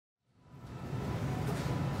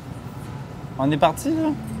On est parti, là?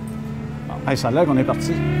 Hey, ça a l'air qu'on est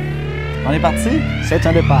parti. On est parti? C'est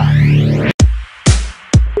un départ.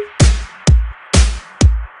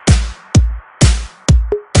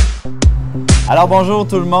 Alors bonjour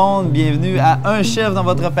tout le monde, bienvenue à Un chef dans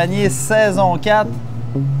votre panier, saison 4.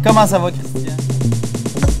 Comment ça va, Christian?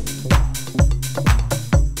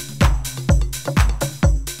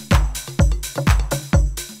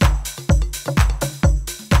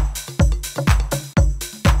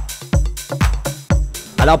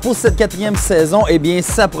 Alors pour cette quatrième saison, eh bien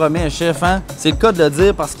ça promet, chef, hein? C'est le cas de le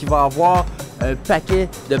dire parce qu'il va y avoir un paquet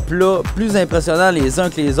de plats plus impressionnants les uns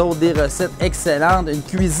que les autres, des recettes excellentes, une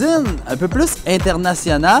cuisine un peu plus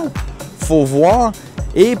internationale, faut voir,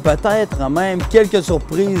 et peut-être même quelques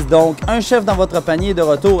surprises. Donc un chef dans votre panier de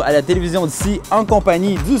retour à la télévision d'ici en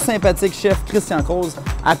compagnie du sympathique chef Christian Croze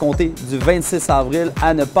à compter du 26 avril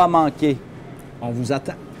à ne pas manquer. On vous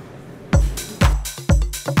attend.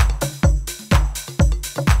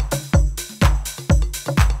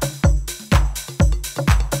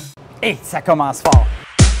 Et ça commence fort!